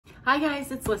Hi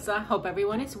guys, it's Lissa. Hope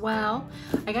everyone is well.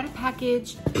 I got a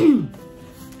package. I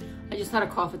just had a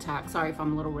cough attack. Sorry if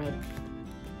I'm a little red.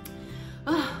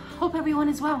 Hope everyone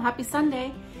is well. Happy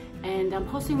Sunday. And I'm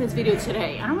posting this video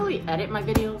today. I don't really edit my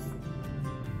videos.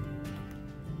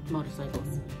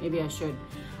 Motorcycles. Maybe I should.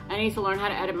 I need to learn how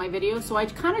to edit my videos. So I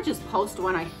kind of just post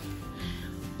when I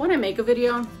make a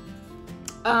video.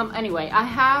 Anyway, I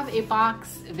have a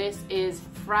box. This is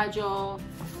Fragile.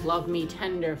 Love me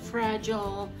tender,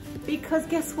 fragile. Because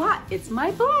guess what? It's my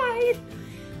Blythe.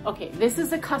 Okay, this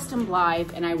is a custom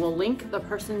Blythe, and I will link the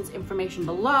person's information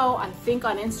below. I think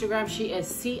on Instagram she is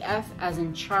CF as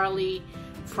in Charlie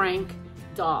Frank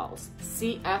Dolls.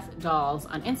 CF Dolls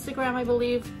on Instagram, I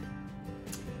believe.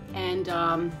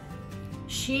 And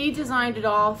she designed it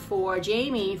all for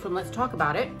Jamie from Let's Talk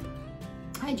About It.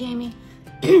 Hi, Jamie.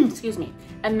 Excuse me.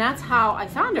 And that's how I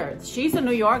found her. She's a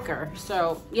New Yorker.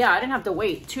 So yeah, I didn't have to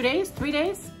wait 2 days, 3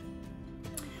 days.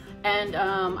 And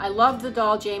I love the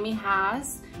doll Jamie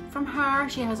has from her.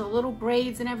 She has a little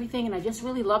braids and everything. And I just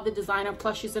really love the designer.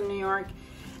 Plus she's in New York.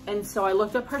 And so I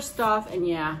looked up her stuff, and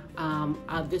yeah,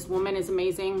 this woman is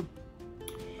amazing.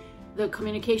 The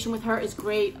communication with her is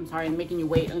great. I'm sorry, I'm making you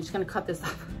wait. I'm just gonna cut this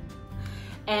up.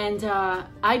 And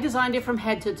I designed it from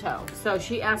head to toe. So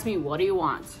she asked me, what do you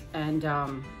want? And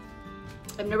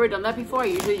I've never done that before. I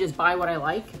usually just buy what I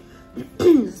like.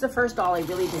 This is the first doll I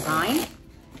really designed,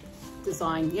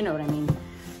 you know what I mean.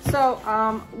 So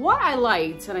what I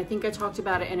liked, and I think I talked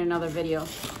about it in another video.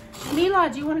 Mila,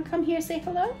 do you want to come here, say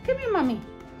hello? Come here, mommy.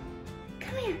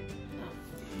 Come here.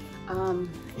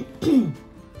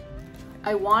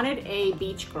 I wanted a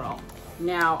beach girl.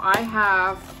 Now I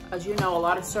have, as you know, a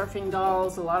lot of surfing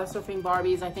dolls, a lot of surfing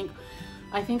Barbies. I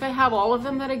think I have all of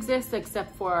them that exist,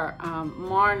 except for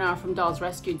Marna from Dolls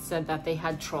Rescued said that they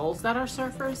had trolls that are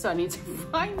surfers, so I need to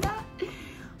find that.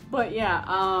 But yeah,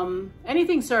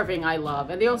 anything surfing I love.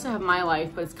 And they also have My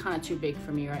Life, but it's kind of too big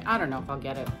for me, right? I don't know if I'll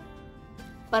get it.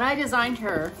 But I designed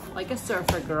her like a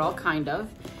surfer girl, kind of.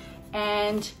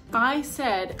 And I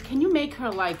said, can you make her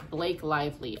like Blake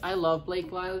Lively? I love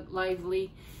Blake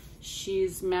Lively.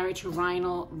 She's married to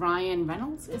Ryan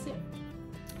Reynolds, is it?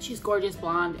 She's gorgeous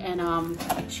blonde, and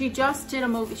she just did a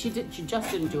movie. She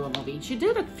just didn't do a movie. She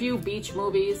did a few beach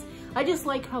movies. I just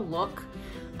like her look.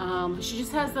 She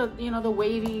just has the, you know, the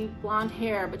wavy blonde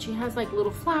hair, but she has like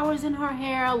little flowers in her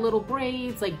hair, little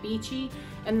braids, like beachy,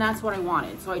 and that's what I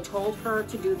wanted. So I told her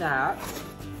to do that.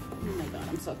 Oh my God,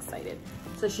 I'm so excited.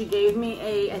 So she gave me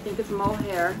a, I think it's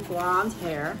mohair, blonde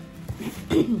hair.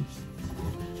 Put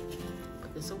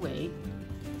this away.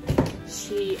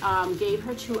 She gave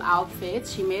her 2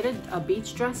 outfits. She made a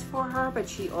beach dress for her, but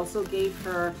she also gave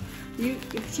her,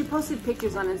 she posted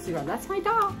pictures on Instagram. That's my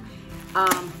doll.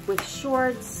 With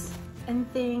shorts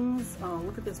and things. Oh,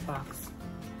 look at this box.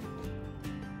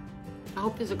 I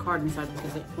hope there's a card inside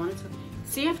because I wanted to.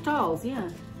 CFDolls, yeah.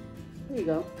 There you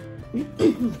go.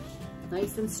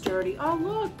 Nice and sturdy. Oh,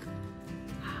 look.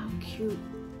 How cute.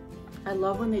 I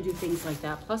love when they do things like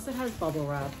that. Plus it has bubble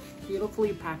wrap.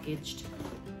 Beautifully packaged.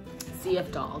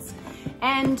 CFDolls.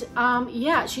 And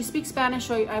yeah, she speaks Spanish.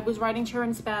 So I was writing to her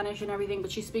in Spanish and everything, but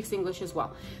she speaks English as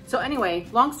well. So anyway,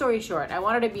 long story short, I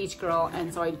wanted a beach girl,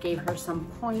 and so I gave her some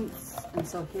points. And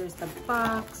so here's the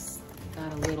box.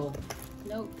 Got a little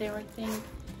note there, I think.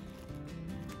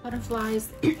 Butterflies.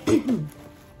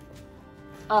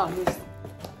 Oh,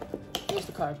 here's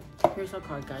the card. Here's our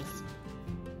card, guys.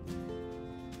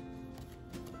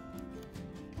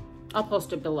 I'll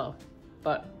post it below,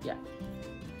 but yeah.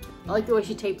 I like the way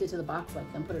she taped it to the box,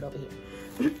 like, then put it over here.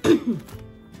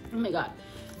 Oh my God.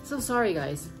 So sorry,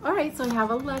 guys. All right, so I have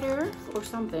a letter or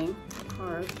something, a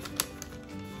card.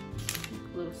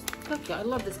 Okay, I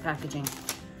love this packaging.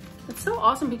 It's so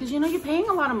awesome because, you know, you're paying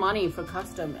a lot of money for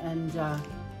custom, and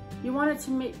you want it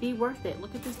to be worth it.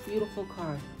 Look at this beautiful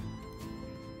card.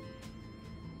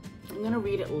 I'm gonna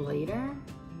read it later.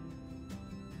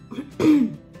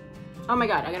 Oh my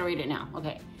God, I gotta read it now.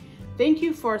 Okay. Thank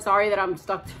you for, sorry that I'm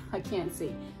stuck, I can't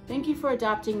see. Thank you for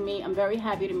adopting me. I'm very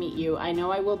happy to meet you. I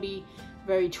know I will be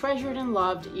very treasured and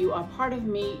loved. You are part of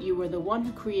me. You were the one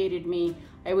who created me.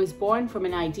 I was born from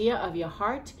an idea of your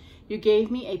heart. You gave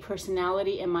me a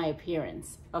personality in my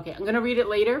appearance. Okay, I'm gonna read it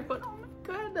later, but oh my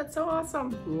God, that's so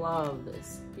awesome. Love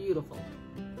this, beautiful.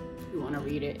 If you wanna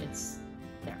read it, it's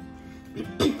there.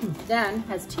 Then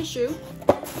has tissue.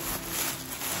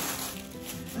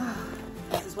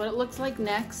 This is what it looks like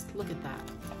next. Look at that.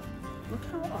 Look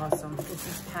how awesome is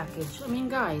this package. I mean,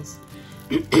 guys,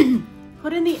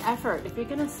 put in the effort. If you're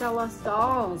gonna sell us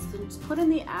dolls, then just put in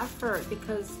the effort,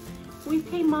 because we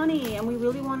pay money and we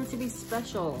really want it to be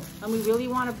special and we really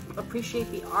want to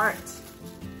appreciate the art.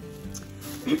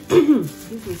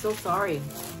 Excuse me, so sorry.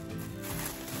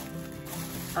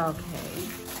 Okay,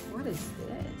 what is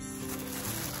this?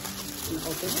 I'm gonna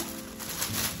open it.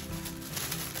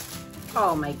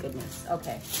 Oh my goodness,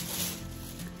 okay.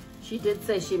 She did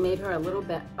say she made her a little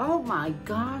bit. Oh my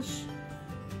gosh,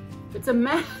 it's a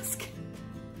mask.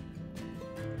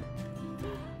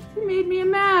 She made me a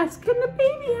mask, and the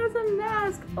baby has a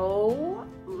mask. Oh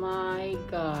my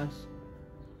gosh.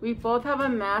 We both have a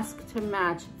mask to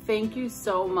match. Thank you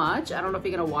so much. I don't know if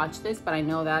you're gonna watch this, but I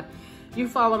know that you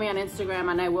follow me on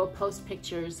Instagram and I will post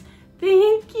pictures.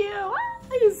 Thank you. Oh,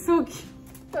 you're so cute.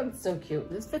 That's so cute.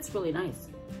 This fits really nice.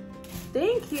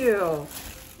 Thank you.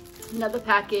 Another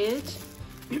package.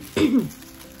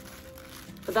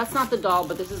 But that's not the doll,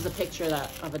 but this is the picture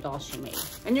of a doll she made.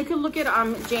 And you can look at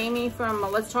Jamie from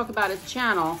Let's Talk About His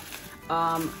channel.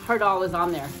 Her doll is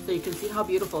on there, so you can see how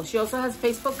beautiful. She also has a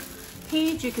Facebook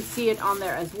page. You can see it on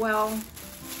there as well.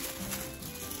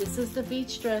 This is the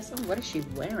beach dress. Oh, what is she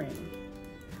wearing?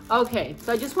 Okay,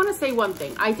 so I just want to say one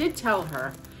thing. I did tell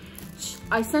her,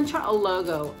 I sent her a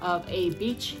logo of a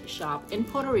beach shop in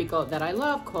Puerto Rico that I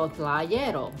love called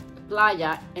Playero.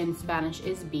 Playa in Spanish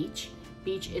is beach.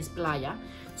 Beach is playa.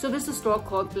 So this is a store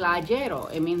called Playero.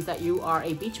 It means that you are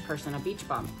a beach person, a beach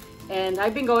bum. And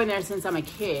I've been going there since I'm a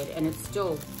kid, and it's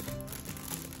still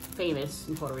famous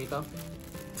in Puerto Rico.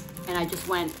 And I just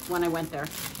went when I went there.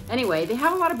 Anyway, they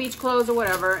have a lot of beach clothes or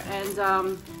whatever.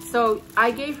 And so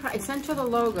I sent her the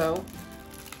logo.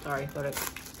 Sorry, put it.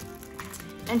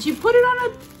 And she put it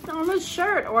on a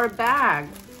shirt or a bag.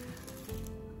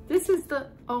 This is the,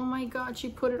 oh my God, she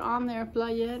put it on there,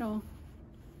 Playero.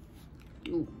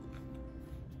 Ooh.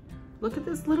 Look at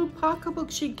this little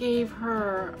pocketbook she gave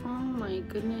her. Oh my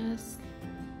goodness.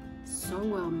 So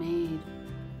well made.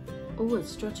 Oh, it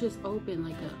stretches open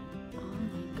like a, oh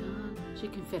my God. She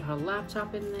can fit her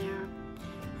laptop in there,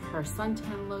 her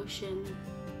suntan lotion,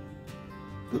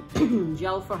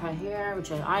 gel for her hair,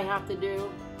 which I have to do.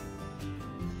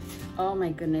 Oh my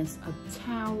goodness, a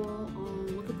towel.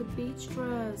 Oh, look at the beach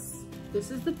dress.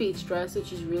 This is the beach dress,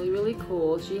 which is really, really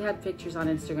cool. She had pictures on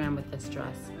Instagram with this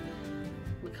dress.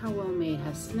 Look how well made.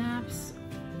 Has snaps.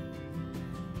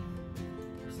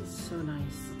 This is so nice.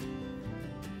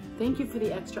 Thank you for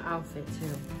the extra outfit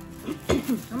too.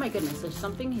 Oh my goodness, there's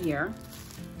something here.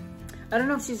 I don't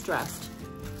know if she's dressed.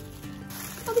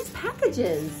 Look at all these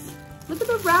packages. Look at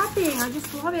the wrapping. I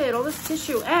just love it. All this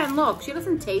tissue. And look, she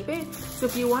doesn't tape it. So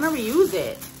if you want to reuse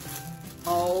it.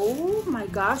 Oh my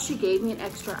gosh, she gave me an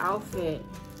extra outfit.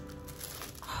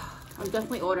 I'm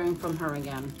definitely ordering from her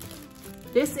again.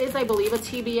 This is, I believe, a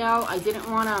TBL. I didn't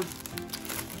want to.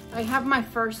 I have my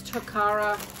first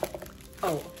Takara.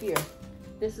 Oh, here.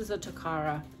 This is a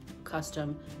Takara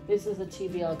custom. This is a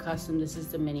TBL custom. This is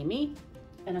the mini me.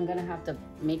 And I'm going to have to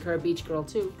make her a beach girl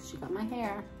too. She got my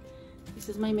hair. This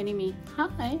is my mini me.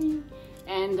 Hi.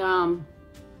 And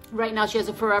right now she has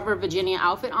a Forever Virginia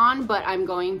outfit on, but I'm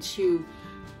going to,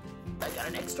 I got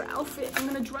an extra outfit. I'm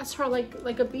going to dress her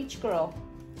like a beach girl.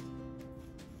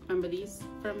 Remember these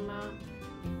from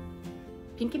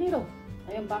Pinky Needle?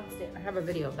 I unboxed it. I have a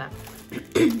video of that.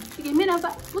 She gave me an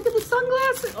outfit. Look at the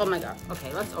sunglasses. Oh my God.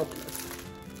 Okay, let's open this.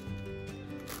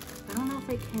 I don't know if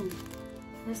I can.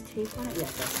 There's tape on it.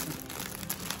 Yes, that's.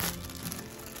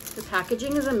 The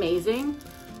packaging is amazing,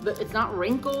 but it's not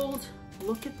wrinkled.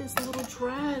 Look at this little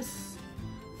dress.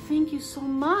 Thank you so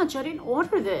much. I didn't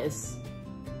order this.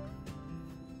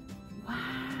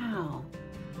 Wow.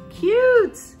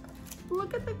 Cute.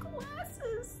 Look at the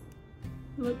glasses.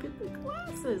 Look at the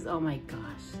glasses. Oh my gosh.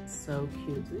 So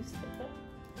cute. This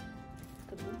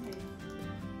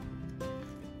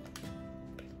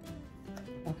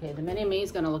okay, the mini me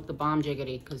is gonna look the bomb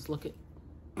jiggity because look at.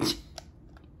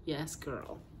 Yes,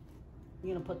 girl. I'm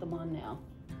gonna put them on now.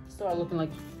 Start looking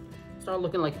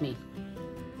like me.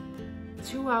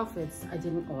 2 outfits I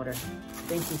didn't order.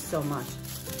 Thank you so much.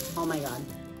 Oh my God.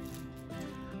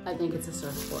 I think it's a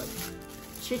surfboard.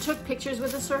 She took pictures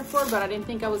with the surfboard, but I didn't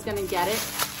think I was gonna get it.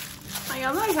 I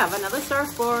have another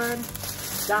surfboard.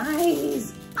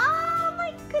 Guys, oh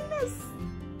my goodness.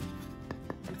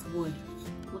 It's wood.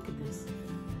 Look at this.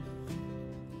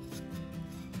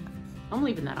 I'm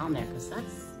leaving that on there because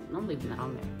I'm leaving that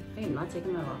on there. I am not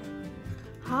taking that off.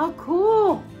 How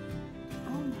cool.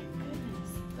 Oh my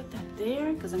goodness. Put that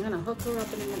there because I'm going to hook her up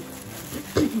in a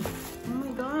minute. Oh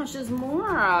my gosh, there's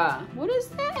more. What is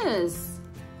this?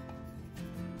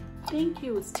 Thank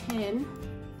you. It's tin.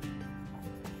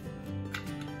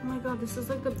 Oh my God, this is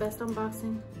like the best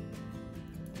unboxing.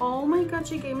 Oh my God,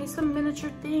 she gave me some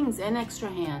miniature things and extra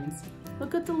hands.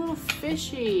 Look at the little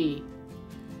fishy.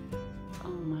 Oh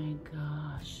my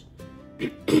gosh.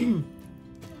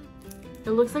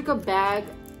 It looks like a bag.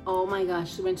 Oh my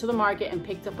gosh, she went to the market and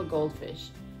picked up a goldfish.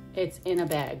 It's in a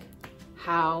bag.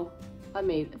 How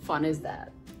amazing fun is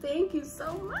that? Thank you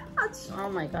so much. Oh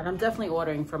my God, I'm definitely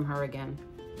ordering from her again.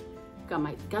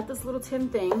 Got this little tin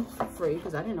thing for free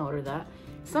because I didn't order that.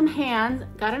 Some hands,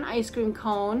 got an ice cream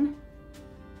cone.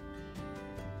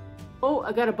 Oh,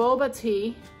 I got a boba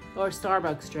tea or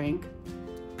Starbucks drink.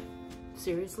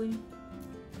 Seriously?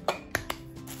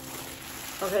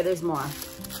 Okay, there's more.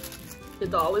 The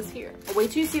doll is here. Oh,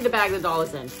 wait till you see the bag the doll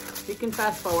is in. You can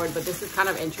fast forward, but this is kind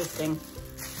of interesting.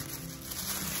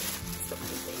 So many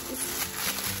things.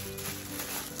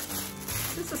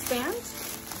 Is this a stand?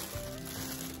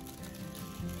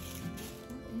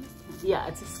 Yeah,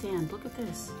 it's a stand. Look at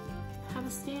this. Have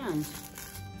a stand.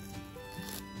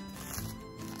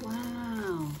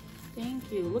 Wow.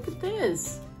 Thank you. Look at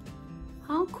this.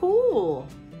 How cool.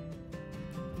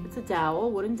 It's a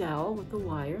dowel, wooden dowel with the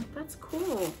wire. That's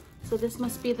cool. So this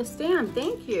must be the stand.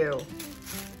 Thank you.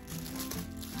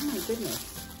 Oh my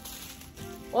goodness.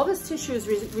 All this tissue is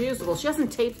reusable. She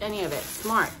hasn't taped any of it.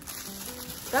 Smart.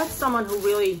 That's someone who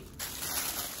really,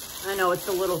 I know it's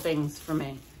the little things for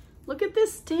me. Look at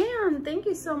this stand. Thank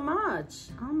you so much.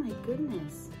 Oh my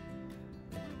goodness.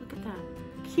 Look at that.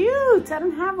 Cute. I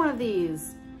don't have one of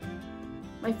these.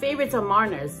 My favorites are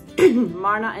Marna's.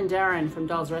 Marna and Darren from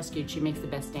Dolls Rescued. She makes the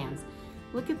best stands.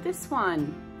 Look at this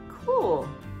one. Cool.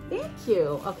 Thank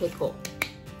you. Okay, cool.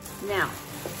 Now,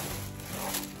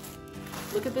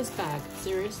 look at this bag.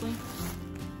 Seriously?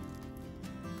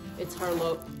 It's her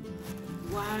look.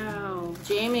 Wow.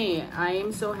 Jamie, I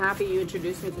am so happy you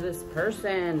introduced me to this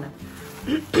person.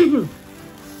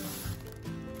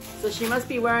 So she must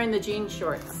be wearing the jean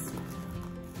shorts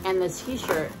and the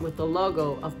t-shirt with the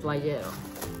logo of Blythe,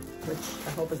 which I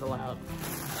hope is allowed.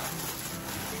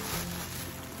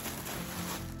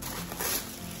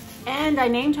 And I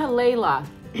named her Layla.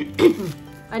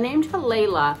 I named her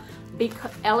Layla,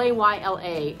 because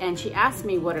L-A-Y-L-A, and she asked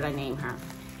me what did I name her.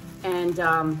 And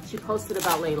she posted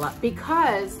about Layla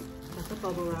because, that's a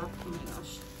bubble wrap, oh my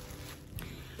gosh.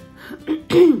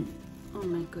 Oh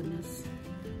my goodness.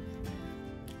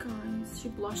 Guys, she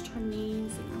blushed her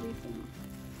knees and everything.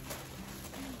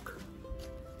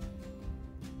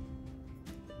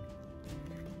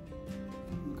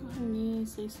 Look at her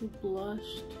knees, they see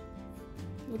blushed.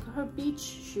 Look at her beach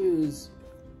shoes.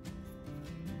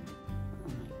 Oh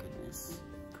my goodness,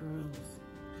 girls.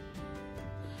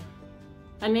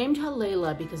 I named her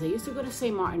Layla because I used to go to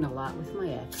St. Martin a lot with my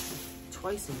ex,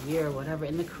 twice a year or whatever,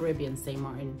 in the Caribbean, St.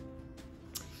 Martin.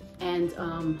 And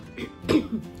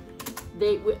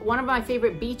one of my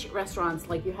favorite beach restaurants,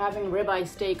 like you're having ribeye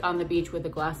steak on the beach with a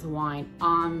glass of wine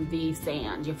on the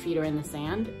sand, your feet are in the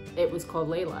sand. It was called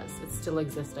Layla's. It still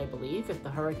exists, I believe, if the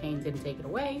hurricane didn't take it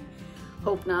away.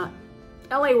 Hope not.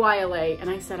 L-A-Y-L-A, and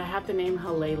I said I have to name her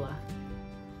Layla.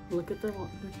 Look at the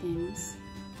things,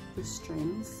 the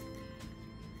strings.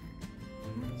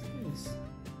 What is this?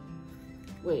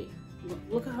 Wait,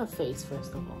 look at her face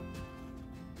first of all.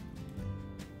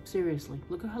 Seriously,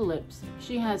 look at her lips.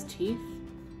 She has teeth.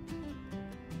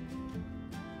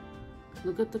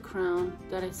 Look at the crown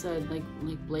that I said, like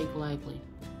Blake Lively.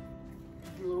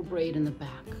 A little braid in the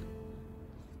back.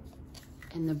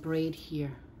 And the braid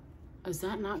here. Is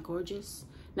that not gorgeous?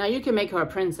 Now you can make her a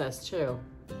princess too.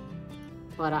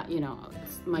 But you know,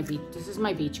 this is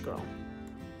my beach girl.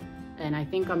 And I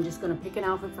think I'm just gonna pick an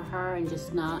outfit for her and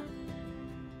just not,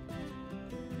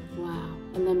 wow.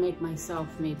 And then make myself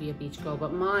maybe a beach girl.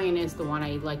 But mine is the one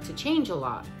I like to change a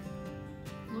lot.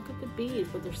 Look at the beads,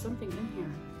 but there's something in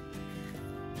here.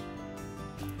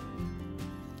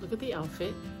 Look at the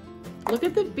outfit. Look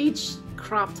at the beach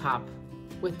crop top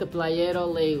with the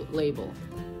Playero label.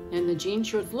 And the jean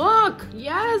shorts, look,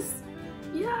 yes,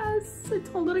 yes. I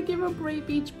told her to give her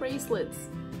beach bracelets.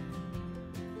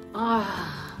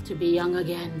 Ah, to be young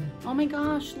again. Oh my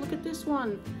gosh, look at this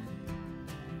one.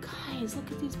 Guys, look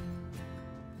at these.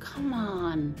 Come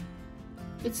on.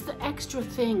 It's the extra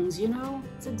things, you know?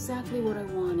 It's exactly what I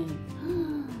wanted.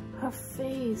 Her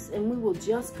face, and we will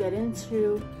just get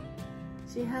into,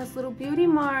 she has little beauty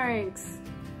marks.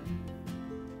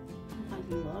 Oh, I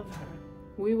love her.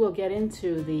 We will get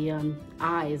into the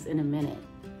eyes in a minute.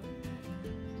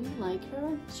 Do you like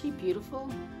her? Is she beautiful?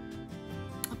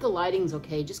 Hope the lighting's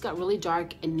okay. It just got really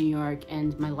dark in New York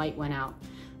and my light went out.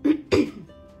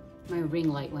 My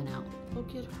ring light went out.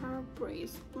 Look at her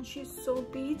brace. Oh, she's so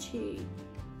beachy.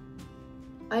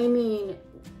 I mean,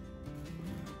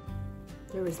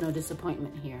 there is no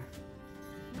disappointment here.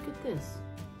 Look at this.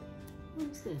 What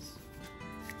is this?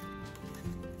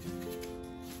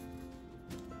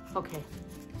 Okay,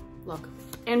 look.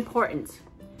 Important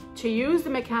To use the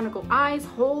mechanical eyes,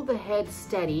 hold the head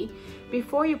steady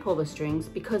before you pull the strings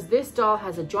because this doll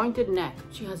has a jointed neck.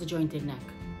 She has a jointed neck.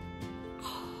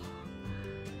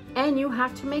 And you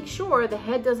have to make sure the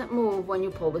head doesn't move when you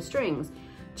pull the strings.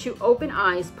 To open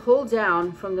eyes, pull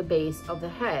down from the base of the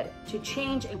head. To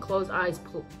change and close eyes,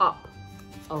 pull up.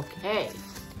 Okay.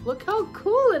 Look how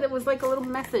cool it was, like a little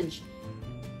message.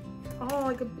 Oh,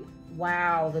 like a,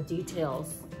 wow, the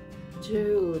details.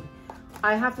 Dude,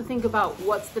 I have to think about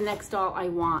what's the next doll I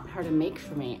want her to make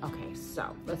for me. Okay,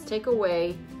 so let's take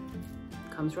away,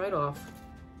 comes right off.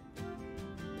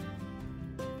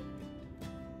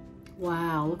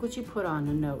 Wow, look what you put on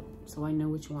a note, so I know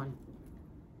which one.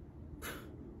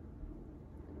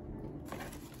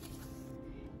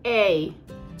 A,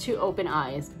 to open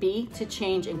eyes. B, to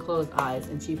change and close eyes.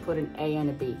 And she put an A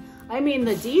and a B. I mean,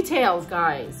 the details,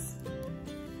 guys.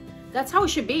 That's how it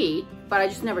should be, but I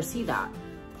just never see that.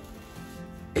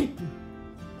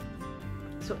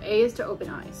 So A is to open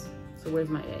eyes. So where's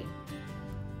my A?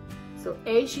 So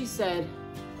A, she said,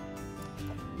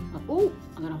 oh,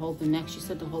 I'm gonna hold the neck. She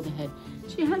said to hold the head.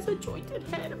 She has a jointed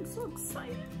head. I'm so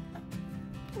excited.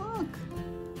 Look.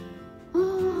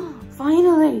 Oh,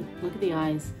 finally. Look at the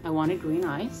eyes. I wanted green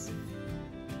eyes.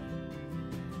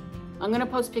 I'm gonna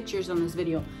post pictures on this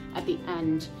video at the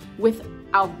end with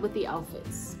the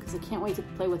outfits because I can't wait to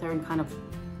play with her and kind of.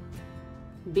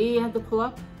 B, I had to pull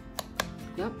up.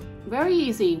 Yep, very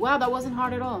easy. Wow, that wasn't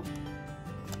hard at all.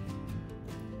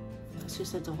 She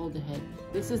said to hold the head.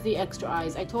 This is the extra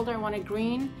eyes. I told her I wanted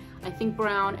green, I think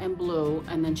brown and blue,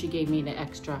 and then she gave me the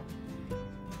extra.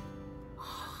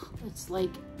 It's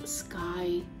like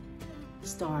sky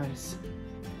stars.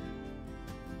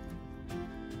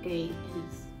 A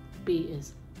is, B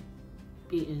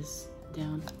is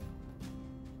down.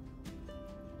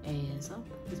 A is up,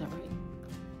 is that right?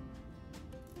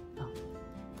 Oh,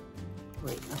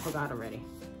 wait, I forgot already.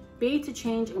 B to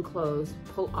change and close,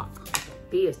 pull up.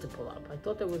 B is to pull up. I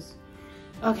thought there was,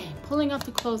 okay, pulling up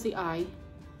to close the eye.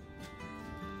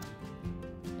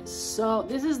 So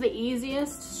this is the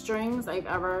easiest strings I've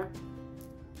ever,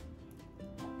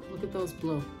 look at those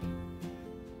blue.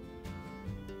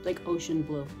 Like ocean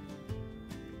blue.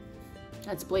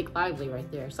 That's Blake Lively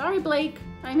right there. Sorry, Blake,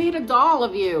 I made a doll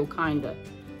of you, kinda.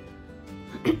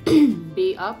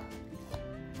 B up.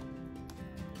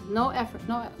 No effort,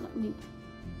 no, let me.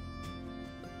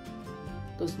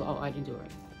 Those, oh, I didn't do it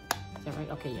right. Is that right?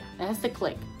 Okay, yeah. It has to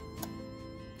click.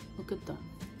 Look at the, oh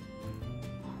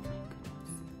my goodness.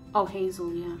 Oh,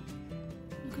 Hazel, yeah.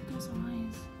 Look at those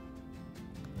eyes.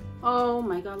 Oh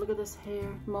my God, look at this hair,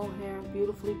 mohair,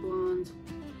 beautifully blonde.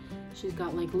 She's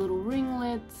got like little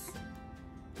ringlets.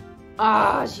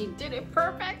 Ah, she did it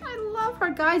perfect. I love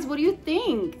her. Guys, what do you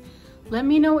think? Let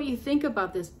me know what you think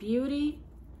about this beauty.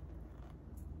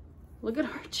 Look at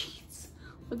her jeans.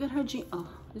 Look at her jeans. Oh,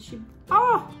 is she?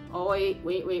 Oh, oh,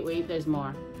 wait. There's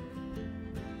more.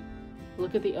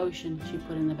 Look at the ocean she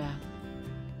put in the back.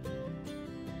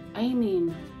 I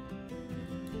mean,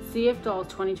 CFDolls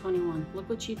 2021. Look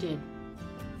what she did.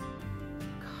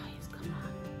 Guys, come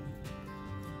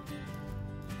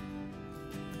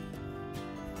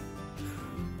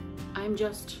on. I'm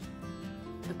just,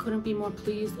 I couldn't be more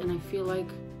pleased, and I feel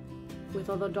like with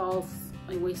other dolls,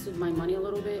 I wasted my money a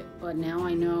little bit, but now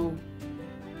I know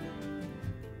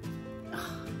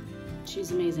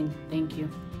she's amazing. Thank you.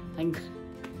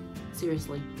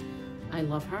 Seriously, I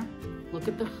love her. Look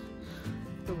at the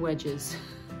wedges.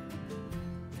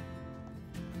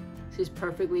 She's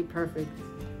perfectly perfect.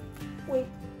 Wait.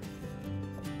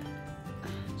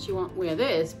 She won't wear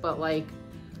this, but like,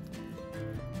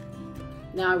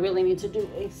 now I really need to do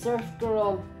a surf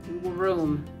girl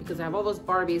room because I have all those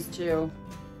Barbies too.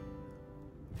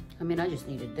 I mean, I just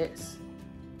needed this.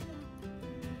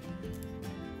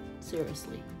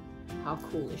 Seriously, how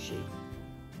cool is she?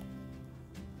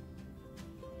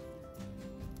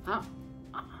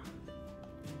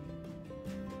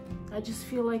 I just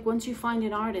feel like once you find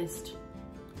an artist,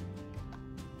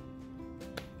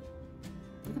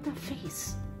 look at that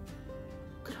face.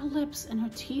 Look at her lips and her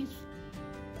teeth.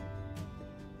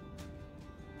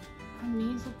 Her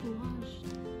knees are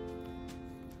blushed.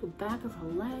 The back of her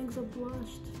legs are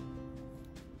blushed.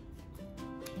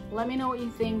 Let me know what you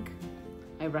think.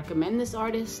 I recommend this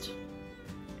artist.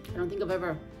 I don't think I've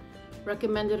ever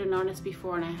recommended an artist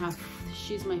before, and I have.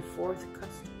 She's my 4th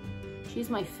custom. She's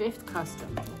my 5th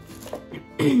custom.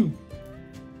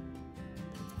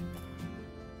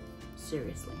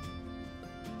 Seriously.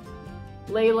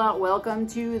 Layla, welcome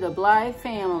to the Blythe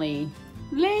family.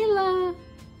 Layla!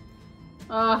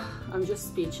 I'm just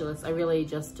speechless. I really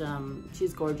just,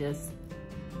 she's gorgeous.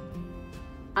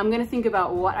 I'm gonna think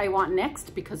about what I want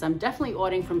next, because I'm definitely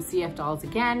ordering from CFDolls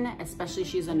again, especially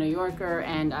she's a New Yorker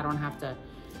and I don't have to,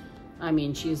 I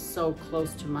mean, she's so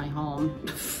close to my home.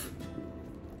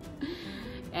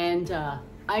 And now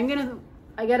I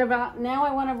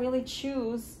wanna really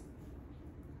choose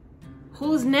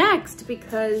who's next,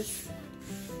 because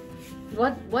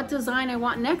what design I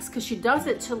want next, because she does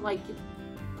it to like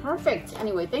perfect.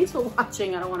 Anyway, thanks for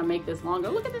watching. I don't want to make this longer.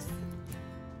 Look at this.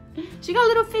 She got a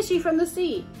little fishy from the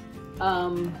sea.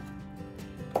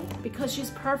 Because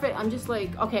she's perfect. I'm just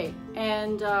like, okay.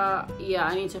 And yeah,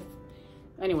 I need to,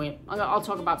 anyway, I'll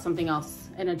talk about something else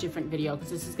in a different video,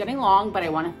 because this is getting long. But I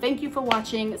want to thank you for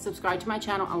watching. Subscribe to my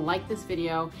channel and like this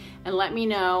video, and let me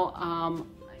know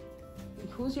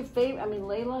who's your favorite. I mean,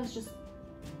 Layla is just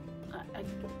like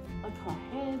her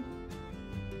head,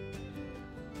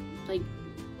 like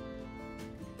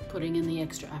putting in the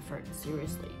extra effort,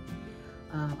 seriously.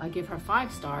 I give her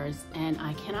 5 stars, and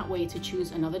I cannot wait to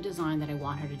choose another design that I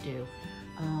want her to do.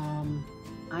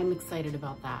 I'm excited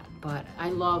about that, but I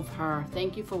love her.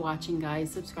 Thank you for watching,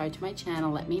 guys. Subscribe to my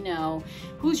channel. Let me know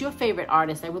who's your favorite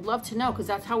artist. I would love to know, because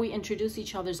that's how we introduce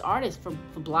each other's artists. For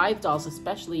Blythe Dolls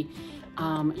especially,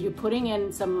 you're putting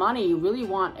in some money. You really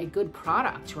want a good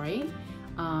product, right?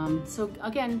 So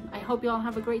again, I hope you all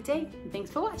have a great day. Thanks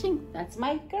for watching. That's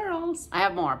my girls. I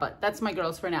have more, but that's my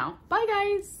girls for now. Bye,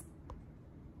 guys.